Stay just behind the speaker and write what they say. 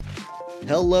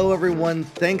Hello, everyone.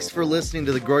 Thanks for listening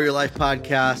to the Grow Your Life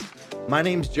podcast. My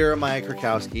name's Jeremiah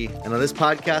Krakowski, and on this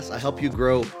podcast, I help you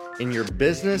grow in your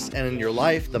business and in your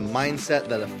life the mindset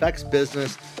that affects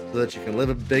business so that you can live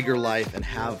a bigger life and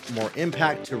have more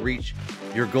impact to reach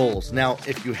your goals. Now,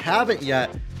 if you haven't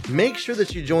yet, make sure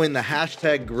that you join the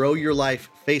hashtag Grow Your Life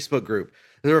Facebook group.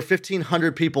 There are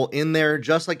 1,500 people in there,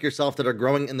 just like yourself, that are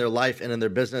growing in their life and in their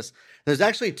business. There's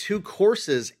actually 2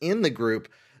 courses in the group: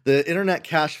 the Internet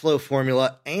Cash Flow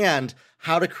Formula and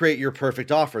How to Create Your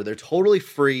Perfect Offer. They're totally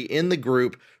free in the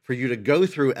group for you to go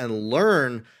through and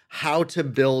learn how to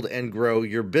build and grow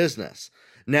your business.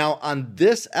 Now, on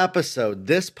this episode,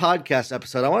 this podcast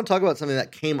episode, I want to talk about something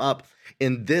that came up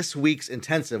in this week's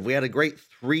intensive. We had a great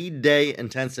 3-day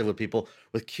intensive with people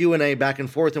with Q&A back and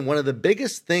forth. And one of the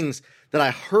biggest things that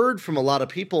I heard from a lot of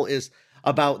people is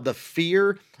about the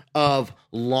fear of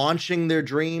launching their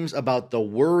dreams, about the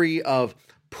worry of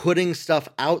putting stuff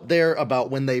out there, about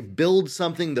when they build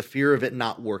something, the fear of it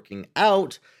not working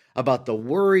out, about the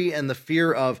worry and the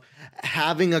fear of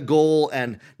having a goal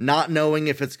and not knowing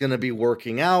if it's going to be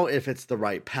working out, if it's the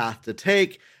right path to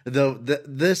take.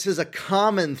 This is a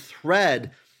common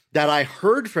thread that I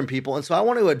heard from people. And so I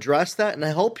want to address that and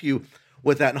help you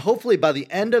with that. And hopefully by the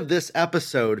end of this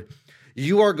episode,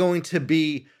 you are going to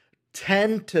be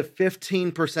 10 to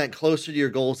 15% closer to your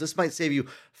goals. This might save you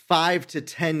 5 to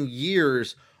 10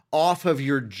 years off of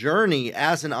your journey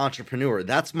as an entrepreneur.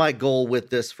 That's my goal with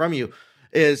this from you,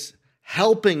 is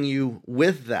helping you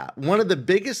with that. One of the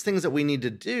biggest things that we need to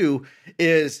do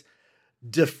is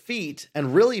defeat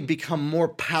and really become more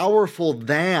powerful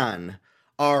than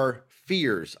our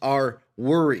fears, our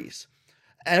worries.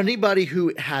 Anybody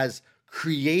who has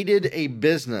created a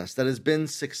business that has been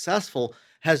successful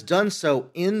has done so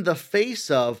in the face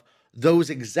of those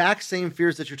exact same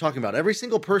fears that you're talking about. Every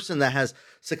single person that has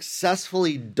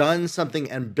successfully done something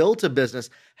and built a business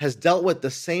has dealt with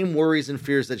the same worries and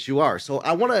fears that you are. So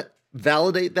I want to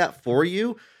validate that for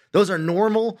you. Those are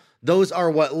normal. Those are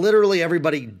what literally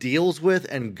everybody deals with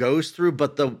and goes through.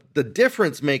 But the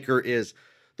difference maker is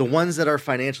the ones that are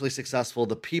financially successful,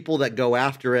 the people that go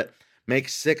after it, make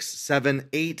 6, 7,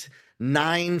 8,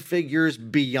 9 figures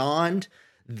beyond.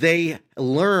 They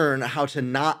learn how to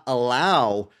not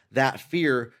allow that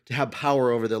fear to have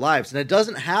power over their lives. And it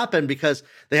doesn't happen because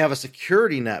they have a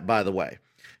security net, by the way.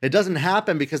 It doesn't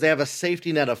happen because they have a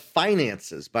safety net of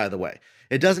finances, by the way.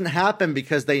 It doesn't happen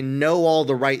because they know all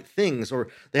the right things or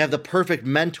they have the perfect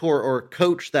mentor or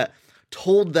coach that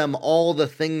told them all the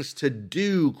things to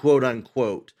do, quote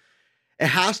unquote. It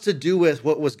has to do with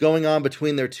what was going on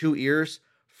between their 2 ears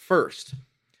first.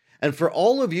 And for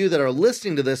all of you that are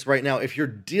listening to this right now, if you're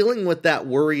dealing with that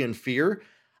worry and fear,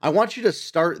 I want you to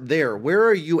start there. Where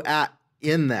are you at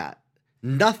in that?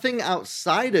 Nothing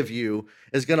outside of you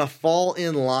is going to fall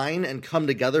in line and come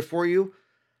together for you.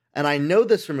 And I know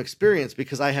this from experience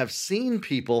because I have seen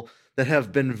people that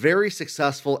have been very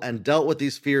successful and dealt with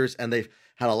these fears, and they've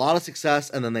had a lot of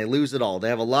success and then they lose it all. They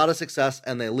have a lot of success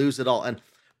and they lose it all. And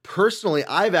personally,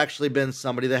 I've actually been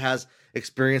somebody that has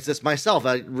experienced this myself.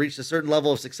 I reached a certain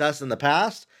level of success in the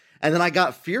past, and then I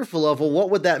got fearful of, well,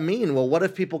 what would that mean? Well, what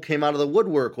if people came out of the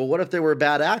woodwork? Well, what if there were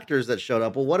bad actors that showed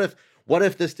up? Well, what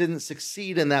if this didn't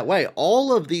succeed in that way?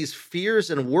 All of these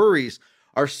fears and worries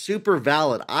are super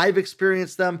valid. I've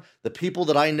experienced them. The people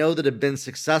that I know that have been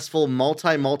successful,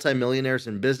 multi-millionaires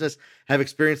in business have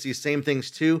experienced these same things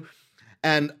too.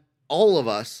 And all of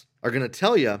us are going to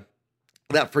tell you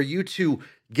that for you to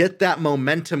get that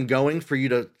momentum going, for you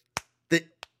to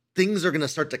things are going to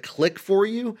start to click for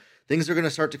you. Things are going to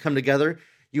start to come together.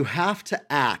 You have to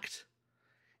act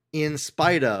in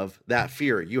spite of that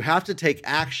fear. You have to take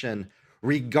action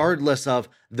regardless of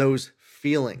those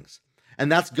feelings. And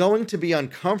that's going to be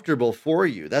uncomfortable for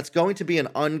you. That's going to be an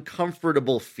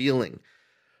uncomfortable feeling.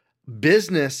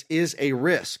 Business is a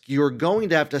risk. You're going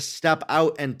to have to step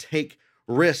out and take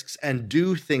risks and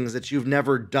do things that you've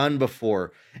never done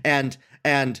before and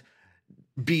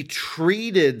be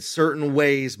treated certain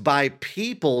ways by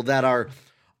people that are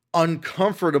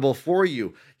uncomfortable for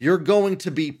you. You're going to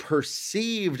be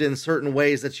perceived in certain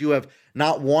ways that you have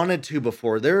not wanted to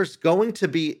before. There's going to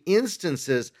be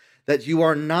instances that you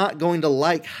are not going to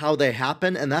like how they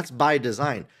happen, and that's by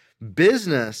design.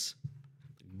 Business,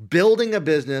 building a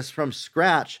business from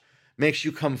scratch makes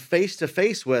you come face to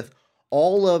face with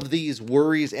all of these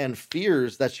worries and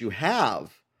fears that you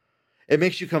have. It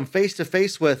makes you come face to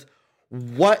face with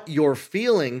what you're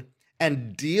feeling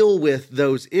and deal with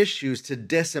those issues to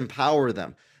disempower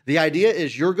them. The idea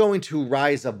is you're going to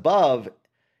rise above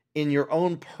in your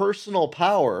own personal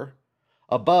power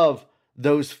above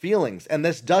those feelings. And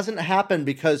this doesn't happen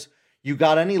because you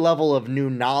got any level of new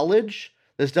knowledge.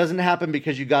 This doesn't happen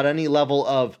because you got any level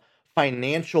of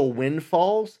financial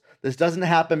windfalls. This doesn't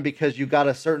happen because you got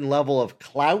a certain level of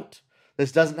clout.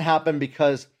 This doesn't happen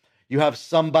because you have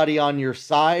somebody on your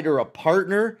side or a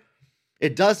partner.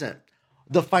 It doesn't.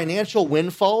 The financial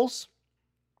windfalls,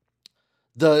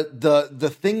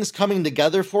 the things coming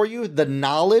together for you, the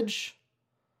knowledge,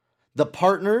 the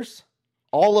partners,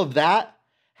 all of that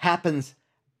happens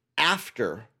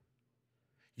after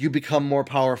you become more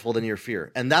powerful than your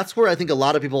fear. And that's where I think a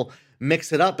lot of people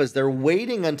mix it up, is they're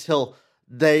waiting until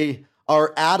they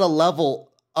are at a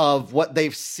level of what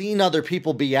they've seen other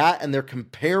people be at, and they're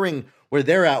comparing where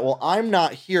they're at. Well, I'm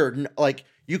not here. Like,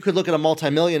 you could look at a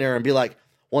multimillionaire and be like,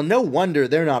 well, no wonder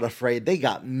they're not afraid. They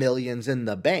got millions in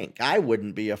the bank. I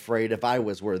wouldn't be afraid if I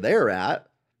was where they're at.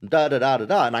 Da, da, da, da,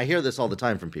 da. And I hear this all the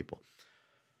time from people.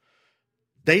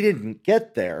 They didn't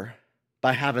get there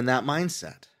by having that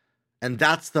mindset. And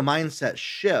that's the mindset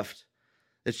shift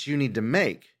that you need to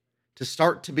make to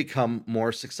start to become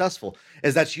more successful,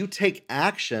 is that you take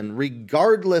action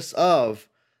regardless of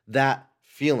that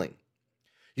feeling.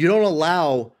 You don't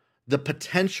allow the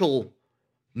potential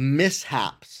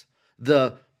mishaps,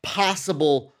 the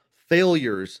possible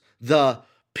failures, the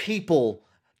people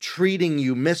treating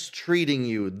you, mistreating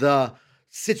you, the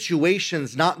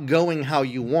situations not going how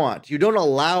you want. You don't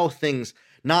allow things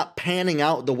not panning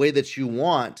out the way that you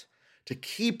want to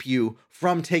keep you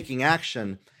from taking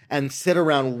action and sit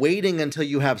around waiting until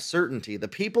you have certainty. The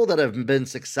people that have been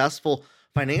successful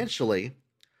financially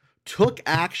took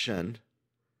action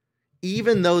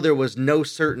even though there was no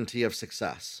certainty of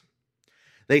success.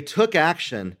 They took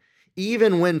action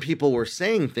even when people were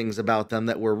saying things about them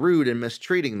that were rude and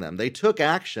mistreating them. They took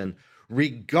action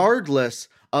regardless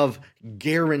of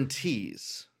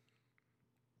guarantees.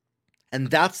 And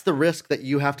that's the risk that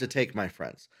you have to take, my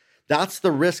friends. That's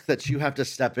the risk that you have to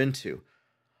step into.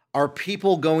 Are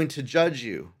people going to judge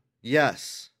you?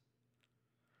 Yes.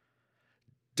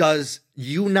 Does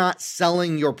you not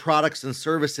selling your products and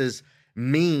services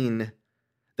mean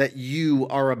that you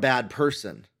are a bad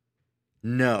person?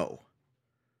 No.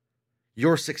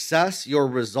 Your success, your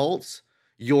results,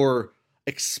 your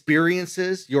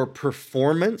experiences, your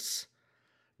performance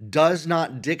does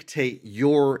not dictate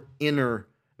your inner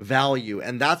value.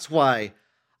 And that's why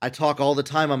I talk all the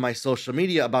time on my social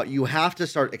media about you have to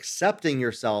start accepting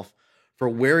yourself for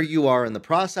where you are in the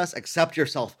process. Accept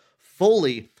yourself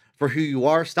fully for who you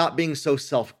are. Stop being so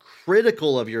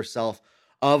self-critical of yourself,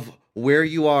 of where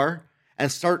you are,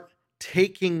 and start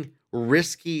taking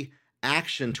risky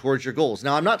action towards your goals.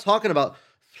 Now, I'm not talking about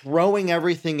throwing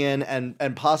everything in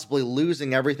and possibly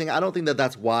losing everything. I don't think that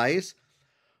that's wise,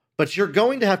 but you're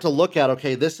going to have to look at,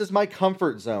 okay, this is my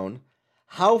comfort zone.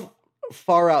 How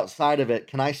far outside of it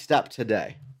can I step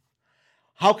today?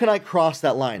 How can I cross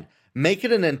that line? Make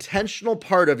it an intentional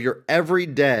part of your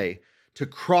everyday to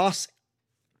cross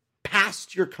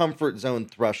past your comfort zone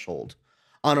threshold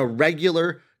on a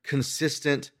regular,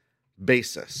 consistent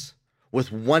basis with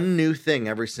one new thing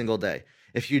every single day.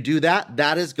 If you do that,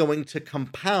 that is going to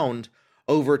compound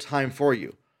over time for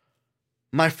you.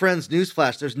 My friends,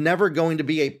 newsflash, there's never going to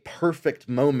be a perfect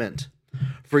moment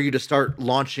for you to start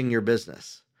launching your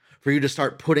business, for you to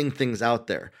start putting things out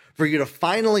there, for you to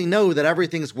finally know that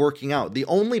everything's working out. The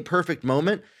only perfect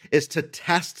moment is to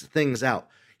test things out.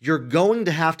 You're going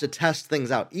to have to test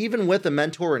things out. Even with a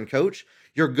mentor and coach,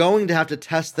 you're going to have to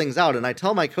test things out. And I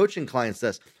tell my coaching clients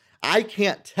this: I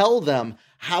can't tell them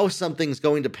how something's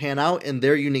going to pan out in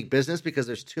their unique business because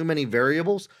there's too many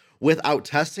variables without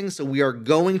testing. So we are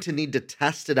going to need to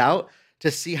test it out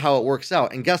to see how it works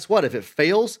out. And guess what? If it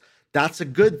fails, that's a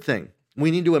good thing.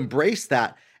 We need to embrace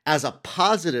that as a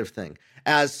positive thing,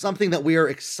 as something that we are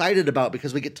excited about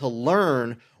because we get to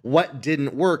learn what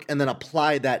didn't work and then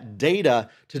apply that data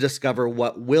to discover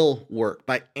what will work.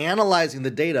 By analyzing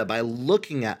the data, by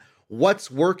looking at what's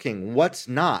working, what's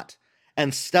not,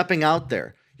 and stepping out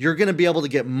there, you're going to be able to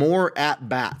get more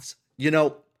at-bats. You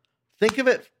know, think of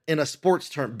it in a sports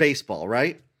term, baseball,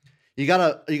 right? You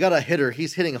got a hitter,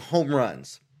 he's hitting home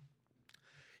runs.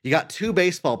 You got two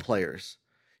baseball players.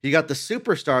 You got the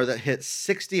superstar that hit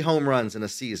 60 home runs in a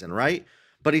season, right?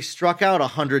 But he struck out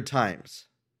 100 times.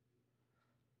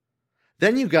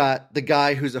 Then you got the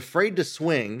guy who's afraid to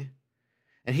swing,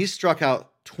 and he struck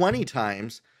out 20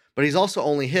 times, but he's also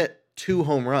only hit 2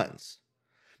 home runs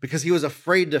because he was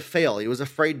afraid to fail. He was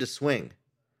afraid to swing.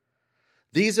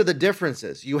 These are the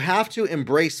differences. You have to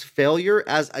embrace failure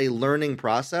as a learning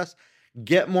process.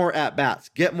 Get more at-bats,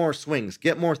 get more swings,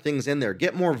 get more things in there,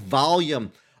 get more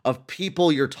volume of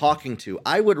people you're talking to.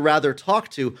 I would rather talk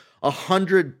to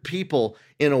 100 people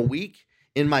in a week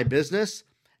in my business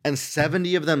and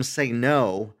 70 of them say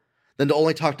no than to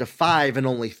only talk to 5 and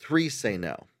only 3 say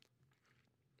no.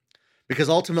 Because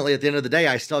ultimately, at the end of the day,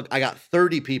 I got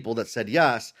 30 people that said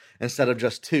yes instead of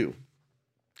just 2.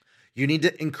 You need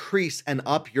to increase and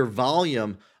up your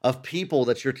volume of people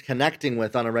that you're connecting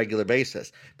with on a regular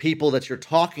basis, people that you're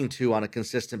talking to on a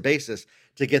consistent basis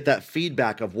to get that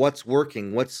feedback of what's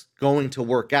working, what's going to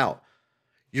work out.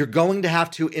 You're going to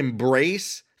have to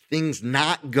embrace things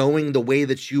not going the way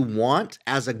that you want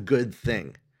as a good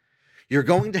thing. You're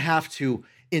going to have to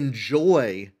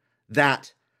enjoy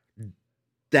that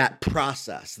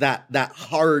process, that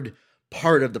hard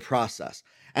part of the process.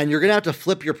 And you're going to have to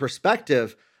flip your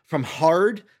perspective from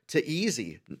hard to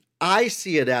easy. I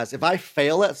see it as if I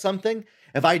fail at something,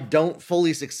 if I don't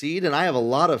fully succeed, and I have a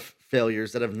lot of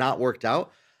failures that have not worked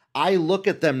out, I look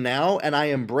at them now and I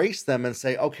embrace them and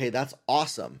say, okay, that's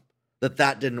awesome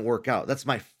that didn't work out. That's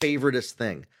my favoriteest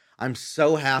thing. I'm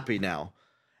so happy now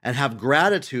and have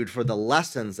gratitude for the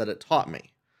lessons that it taught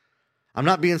me. I'm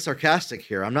not being sarcastic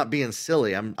here. I'm not being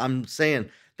silly. I'm saying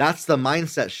that's the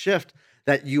mindset shift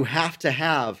that you have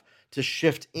to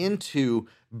shift into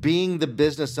being the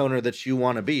business owner that you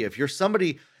want to be. If you're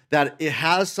somebody that it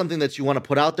has something that you want to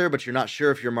put out there, but you're not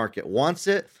sure if your market wants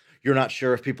it, you're not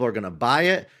sure if people are going to buy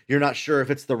it, you're not sure if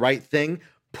it's the right thing,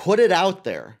 put it out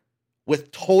there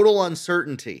with total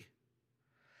uncertainty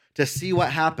to see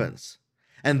what happens.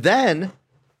 And then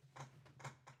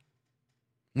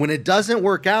when it doesn't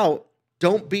work out,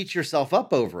 don't beat yourself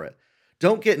up over it.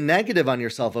 Don't get negative on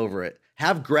yourself over it.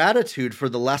 Have gratitude for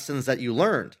the lessons that you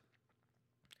learned.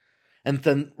 And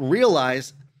then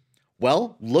realize,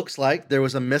 well, looks like there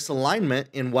was a misalignment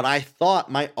in what I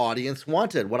thought my audience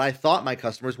wanted, what I thought my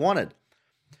customers wanted.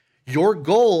 Your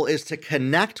goal is to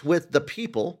connect with the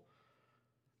people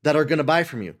that are going to buy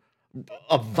from you.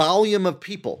 A volume of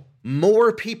people,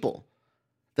 more people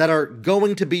that are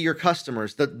going to be your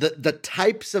customers, the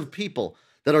types of people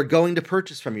that are going to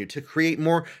purchase from you, to create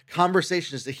more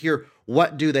conversations, to hear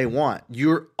what do they want.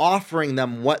 You're offering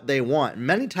them what they want.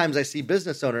 Many times I see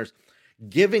business owners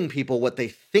giving people what they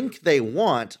think they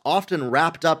want, often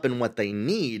wrapped up in what they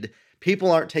need.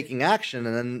 People aren't taking action,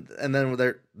 and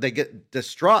then they get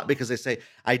distraught because they say,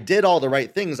 I did all the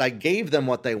right things. I gave them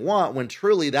what they want, when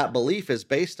truly that belief is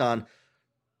based on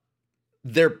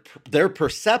their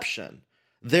perception,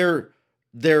 their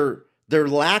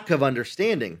lack of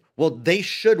understanding. Well, they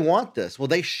should want this. Well,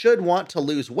 they should want to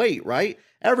lose weight, right?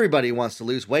 Everybody wants to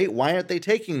lose weight. Why aren't they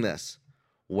taking this?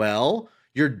 Well,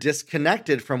 you're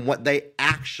disconnected from what they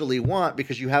actually want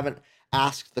because you haven't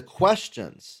asked the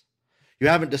questions. You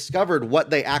haven't discovered what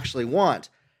they actually want.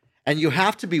 And you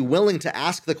have to be willing to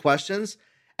ask the questions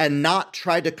and not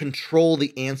try to control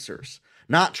the answers,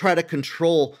 not try to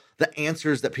control the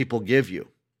answers that people give you.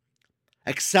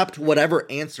 Accept whatever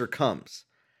answer comes.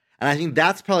 And I think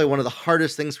that's probably one of the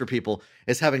hardest things for people,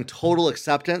 is having total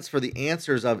acceptance for the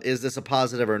answers of, is this a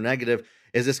positive or negative?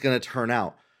 Is this going to turn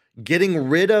out? Getting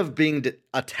rid of being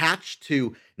attached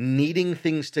to needing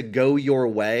things to go your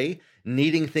way,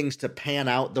 needing things to pan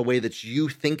out the way that you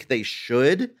think they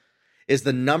should, is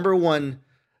the number one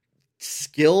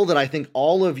skill that I think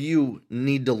all of you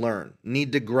need to learn,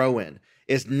 need to grow in,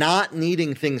 is not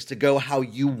needing things to go how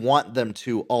you want them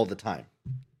to all the time.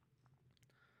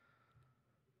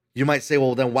 You might say,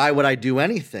 well, then why would I do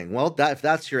anything? Well, if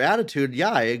that's your attitude,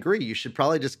 yeah, I agree. You should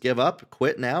probably just give up,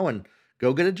 quit now, and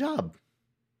go get a job.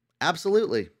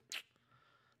 Absolutely.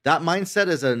 That mindset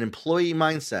is an employee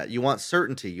mindset. You want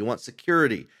certainty. You want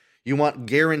security. You want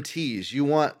guarantees. You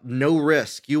want no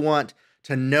risk. You want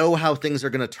to know how things are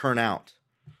going to turn out.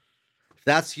 If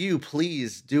that's you,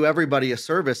 please do everybody a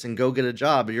service and go get a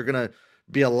job. You're going to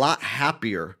be a lot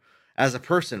happier as a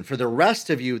person. For the rest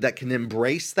of you that can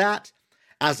embrace that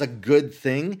as a good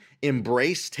thing,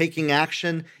 embrace taking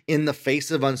action in the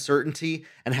face of uncertainty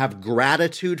and have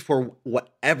gratitude for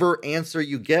whatever answer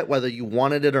you get, whether you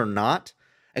wanted it or not,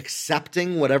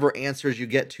 accepting whatever answers you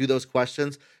get to those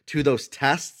questions, to those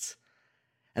tests,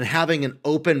 and having an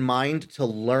open mind to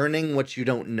learning what you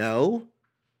don't know,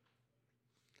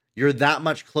 you're that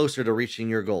much closer to reaching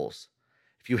your goals.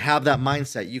 If you have that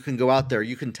mindset, you can go out there,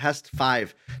 you can test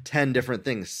 5, 10 different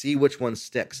things, see which one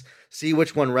sticks, see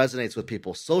which one resonates with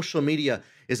people. Social media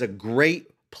is a great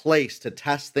place to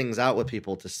test things out with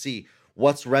people, to see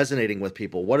what's resonating with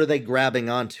people. What are they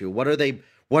grabbing onto? What are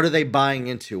they buying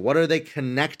into? What are they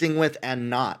connecting with and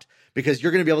not? Because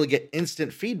you're going to be able to get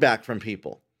instant feedback from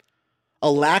people.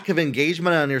 A lack of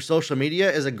engagement on your social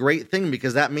media is a great thing,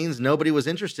 because that means nobody was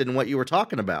interested in what you were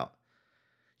talking about.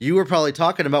 You were probably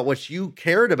talking about what you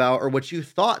cared about or what you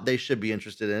thought they should be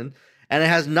interested in, and it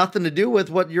has nothing to do with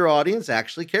what your audience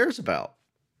actually cares about.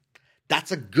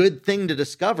 That's a good thing to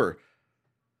discover.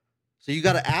 So you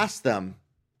got to ask them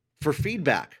for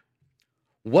feedback.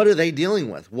 What are they dealing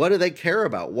with? What do they care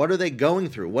about? What are they going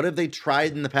through? What have they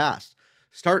tried in the past?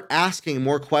 Start asking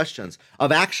more questions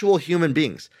of actual human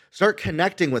beings. Start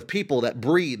connecting with people that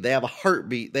breathe. They have a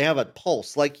heartbeat. They have a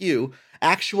pulse like you,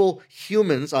 actual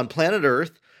humans on planet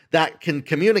Earth that can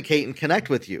communicate and connect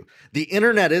with you. The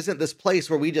internet isn't this place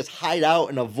where we just hide out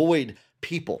and avoid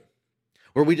people,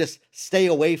 where we just stay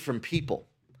away from people.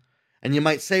 And you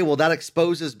might say, well, that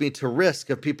exposes me to risk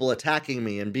of people attacking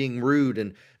me and being rude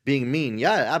and being mean.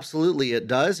 Yeah, absolutely it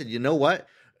does. And you know what?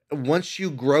 Once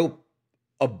you grow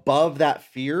above that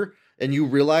fear and you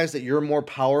realize that you're more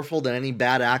powerful than any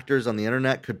bad actors on the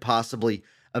internet could possibly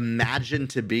imagine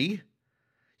to be,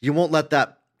 you won't let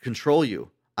that control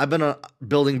you. I've been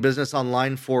building business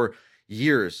online for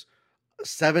years,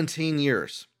 17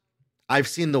 years. I've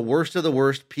seen the worst of the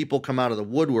worst people come out of the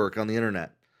woodwork on the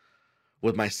internet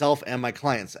with myself and my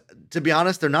clients. To be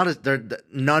honest,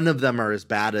 none of them are as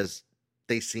bad as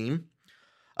they seem.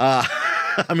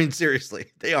 I mean, seriously,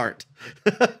 they aren't.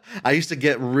 I used to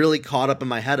get really caught up in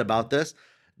my head about this.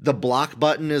 The block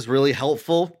button is really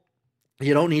helpful.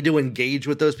 You don't need to engage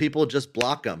with those people, just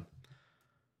block them.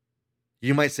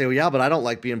 You might say, well, yeah, but I don't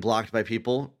like being blocked by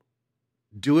people.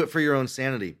 Do it for your own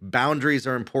sanity. Boundaries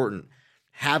are important.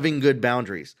 Having good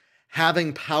boundaries,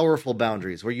 having powerful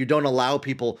boundaries where you don't allow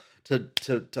people to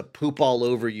poop all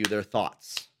over you, their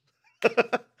thoughts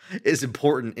is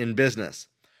important in business.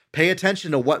 Pay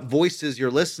attention to what voices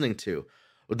you're listening to,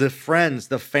 the friends,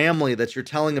 the family that you're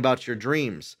telling about your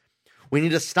dreams. We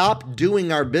need to stop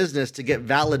doing our business to get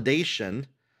validation.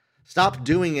 Stop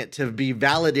doing it to be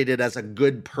validated as a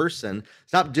good person.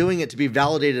 Stop doing it to be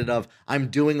validated of I'm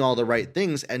doing all the right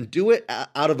things, and do it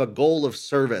out of a goal of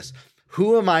service.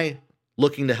 Who am I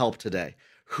looking to help today?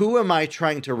 Who am I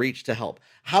trying to reach to help?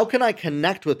 How can I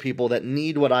connect with people that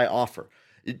need what I offer?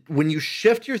 When you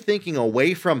shift your thinking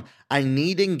away from I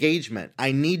need engagement,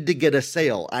 I need to get a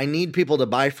sale, I need people to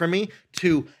buy from me,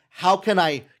 to how can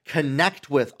I connect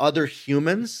with other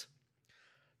humans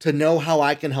to know how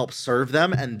I can help serve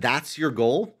them, and that's your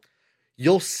goal,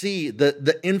 you'll see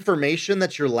the information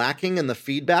that you're lacking and the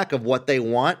feedback of what they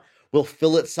want will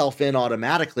fill itself in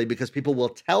automatically because people will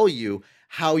tell you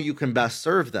how you can best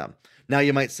serve them. Now,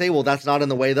 you might say, well, that's not in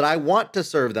the way that I want to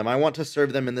serve them. I want to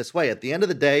serve them in this way. At the end of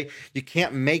the day, you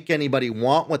can't make anybody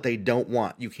want what they don't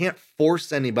want. You can't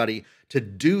force anybody to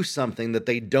do something that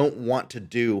they don't want to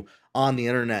do on the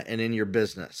internet and in your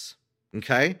business.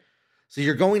 Okay? So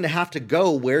you're going to have to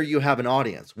go where you have an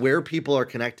audience, where people are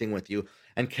connecting with you,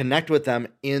 and connect with them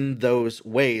in those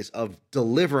ways of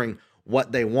delivering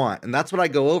what they want. And that's what I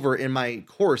go over in my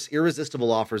course,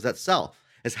 Irresistible Offers That Sell,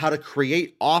 is how to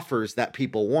create offers that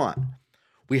people want.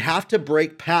 We have to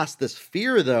break past this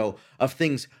fear, though, of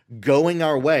things going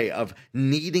our way, of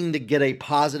needing to get a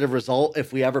positive result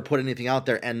if we ever put anything out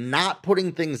there, and not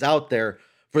putting things out there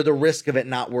for the risk of it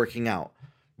not working out.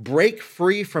 Break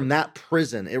free from that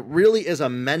prison. It really is a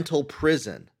mental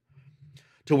prison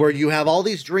to where you have all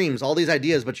these dreams, all these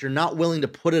ideas, but you're not willing to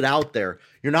put it out there.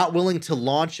 You're not willing to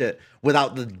launch it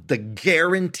without the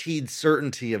guaranteed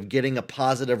certainty of getting a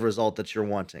positive result that you're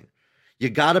wanting. You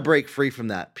got to break free from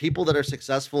that. People that are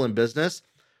successful in business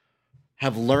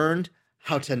have learned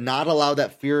how to not allow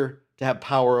that fear to have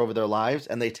power over their lives,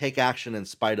 and they take action in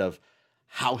spite of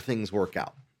how things work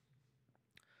out.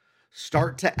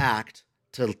 Start to act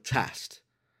to test.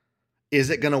 Is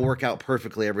it going to work out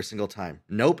perfectly every single time?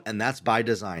 Nope, and that's by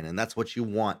design, and that's what you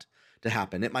want to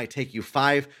happen. It might take you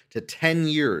 5 to 10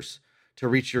 years to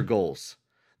reach your goals.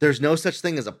 There's no such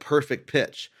thing as a perfect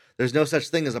pitch. There's no such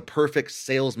thing as a perfect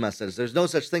sales message. There's no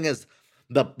such thing as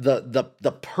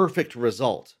the perfect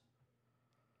result.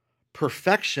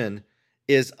 Perfection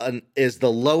is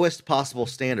the lowest possible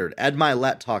standard. Ed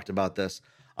Mylett talked about this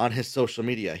on his social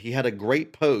media. He had a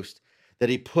great post that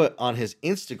he put on his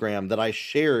Instagram that I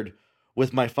shared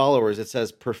with my followers. It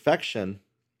says, perfection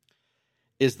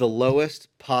is the lowest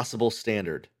possible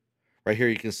standard. Right here,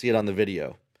 you can see it on the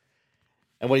video.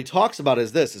 And what he talks about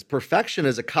is this, is perfection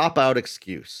is a cop-out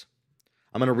excuse.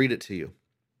 I'm going to read it to you.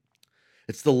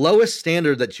 It's the lowest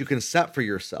standard that you can set for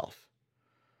yourself.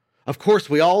 Of course,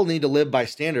 we all need to live by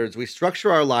standards. We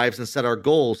structure our lives and set our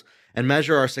goals and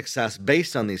measure our success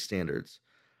based on these standards.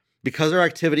 Because our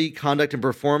activity, conduct, and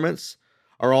performance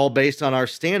are all based on our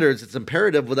standards, it's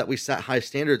imperative that we set high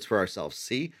standards for ourselves.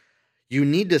 See, you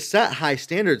need to set high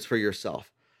standards for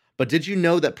yourself. But did you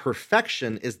know that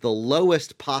perfection is the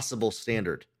lowest possible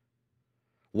standard?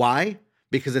 Why?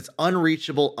 Because it's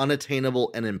unreachable,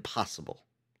 unattainable, and impossible.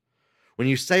 When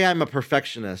you say I'm a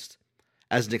perfectionist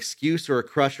as an excuse or a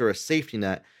crutch or a safety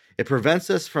net, It prevents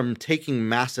us from taking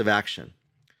massive action.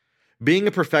 Being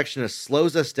a perfectionist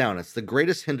slows us down. It's the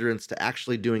greatest hindrance to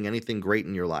actually doing anything great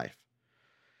in your life.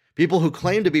 People who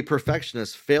claim to be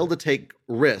perfectionists fail to take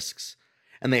risks,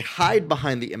 and they hide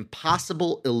behind the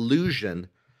impossible illusion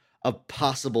of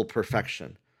possible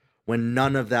perfection when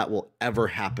none of that will ever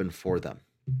happen for them.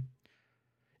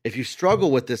 If you struggle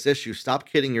with this issue, stop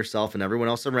kidding yourself and everyone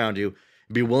else around you,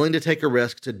 and be willing to take a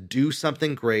risk to do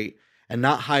something great and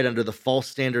not hide under the false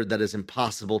standard that is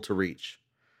impossible to reach.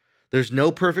 There's no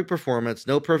perfect performance,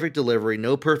 no perfect delivery,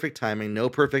 no perfect timing, no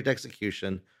perfect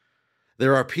execution.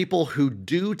 There are people who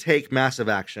do take massive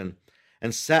action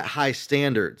and set high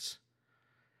standards.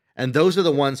 And those are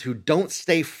the ones who don't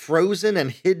stay frozen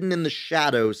and hidden in the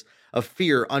shadows of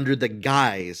fear under the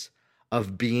guise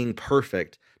of being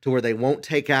perfect, to where they won't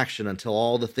take action until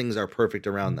all the things are perfect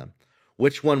around them.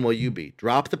 Which one will you be?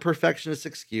 Drop the perfectionist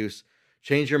excuse,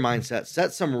 change your mindset,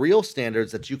 set some real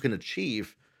standards that you can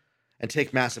achieve, and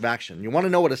take massive action. You want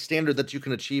to know what a standard that you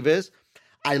can achieve is?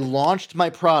 I launched my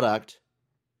product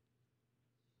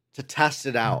to test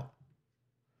it out.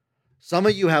 Some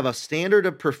of you have a standard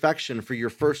of perfection for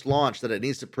your first launch that it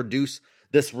needs to produce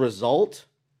this result,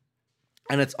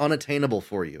 and it's unattainable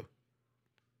for you.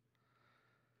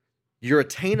 Your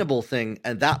attainable thing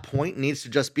at that point needs to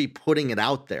just be putting it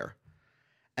out there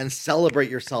and celebrate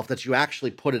yourself that you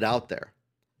actually put it out there.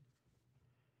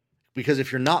 Because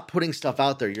if you're not putting stuff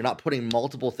out there, you're not putting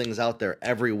multiple things out there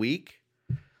every week,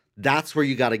 that's where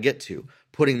you got to get to.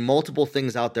 Putting multiple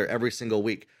things out there every single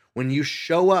week. When you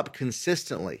show up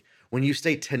consistently, when you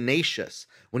stay tenacious,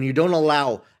 when you don't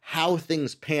allow how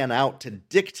things pan out to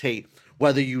dictate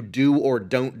whether you do or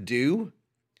don't do,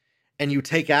 and you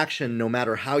take action no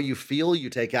matter how you feel, you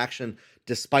take action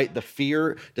despite the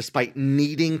fear, despite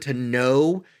needing to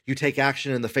know, you take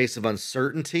action in the face of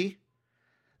uncertainty,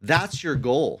 that's your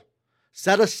goal.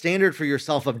 Set a standard for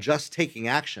yourself of just taking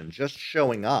action, just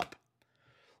showing up.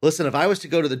 Listen, if I was to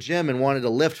go to the gym and wanted to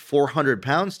lift 400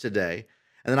 pounds today,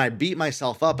 and then I beat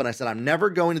myself up and I said, I'm never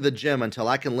going to the gym until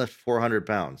I can lift 400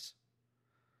 pounds.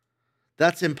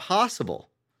 That's impossible.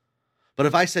 But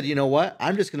if I said, you know what,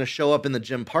 I'm just going to show up in the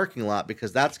gym parking lot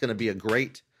because that's going to be a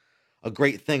great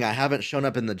thing. I haven't shown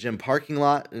up in the gym parking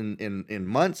lot in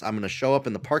months. I'm going to show up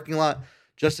in the parking lot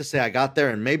just to say I got there,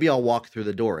 and maybe I'll walk through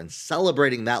the door, and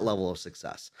celebrating that level of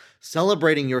success.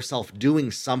 Celebrating yourself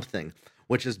doing something,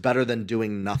 which is better than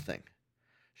doing nothing.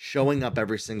 Showing up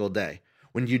every single day.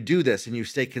 When you do this and you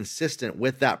stay consistent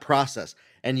with that process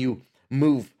and you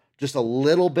move just a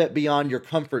little bit beyond your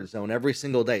comfort zone every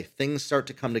single day, things start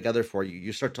to come together for you.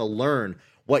 You start to learn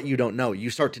what you don't know. You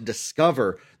start to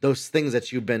discover those things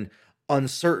that you've been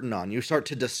uncertain on. You start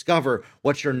to discover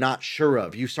what you're not sure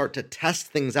of. You start to test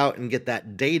things out and get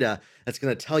that data that's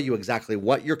going to tell you exactly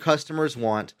what your customers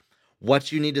want,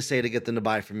 what you need to say to get them to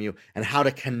buy from you, and how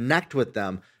to connect with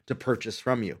them to purchase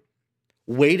from you.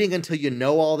 Waiting until you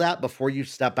know all that before you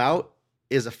step out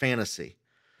is a fantasy.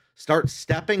 Start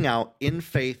stepping out in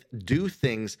faith, do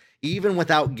things even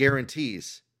without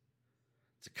guarantees.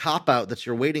 It's a cop-out that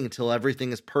you're waiting until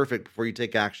everything is perfect before you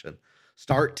take action.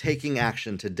 Start taking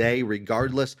action today,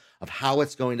 regardless of how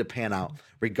it's going to pan out,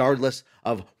 regardless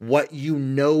of what you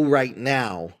know right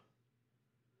now,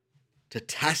 to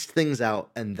test things out,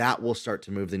 and that will start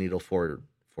to move the needle forward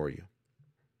for you.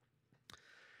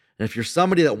 And if you're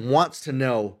somebody that wants to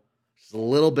know just a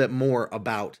little bit more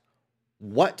about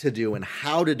what to do and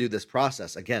how to do this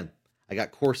process, again, I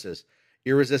got courses,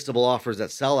 Irresistible Offers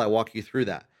That Sell. I walk you through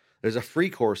that. There's a free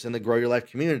course in the Grow Your Life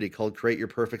community called Create Your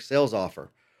Perfect Sales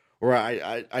Offer, where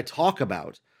I talk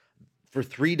about, for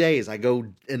 3 days, I go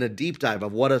in a deep dive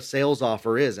of what a sales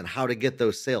offer is and how to get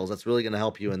those sales. That's really going to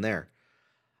help you in there.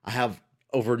 I have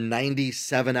over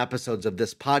 97 episodes of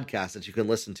this podcast that you can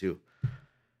listen to.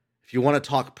 If you want to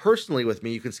talk personally with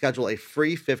me, you can schedule a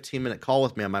free 15-minute call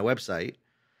with me on my website,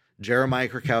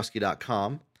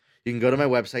 jeremiahkrakowski.com. You can go to my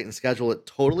website and schedule it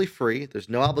totally free. There's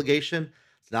no obligation.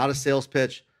 It's not a sales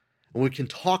pitch. And we can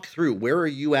talk through where are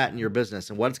you at in your business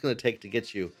and what it's going to take to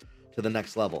get you to the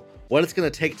next level. What it's going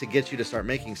to take to get you to start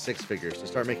making 6 figures, to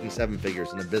start making 7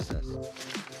 figures in a business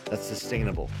that's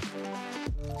sustainable.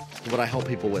 It's what I help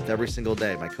people with every single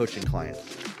day, my coaching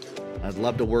clients. I'd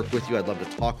love to work with you. I'd love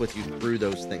to talk with you through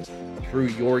those things, through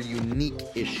your unique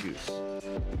issues.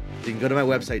 You can go to my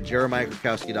website,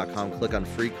 jeremiahkrakowski.com, click on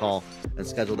free call, and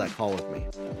schedule that call with me.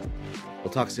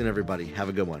 We'll talk soon, everybody. Have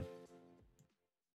a good one.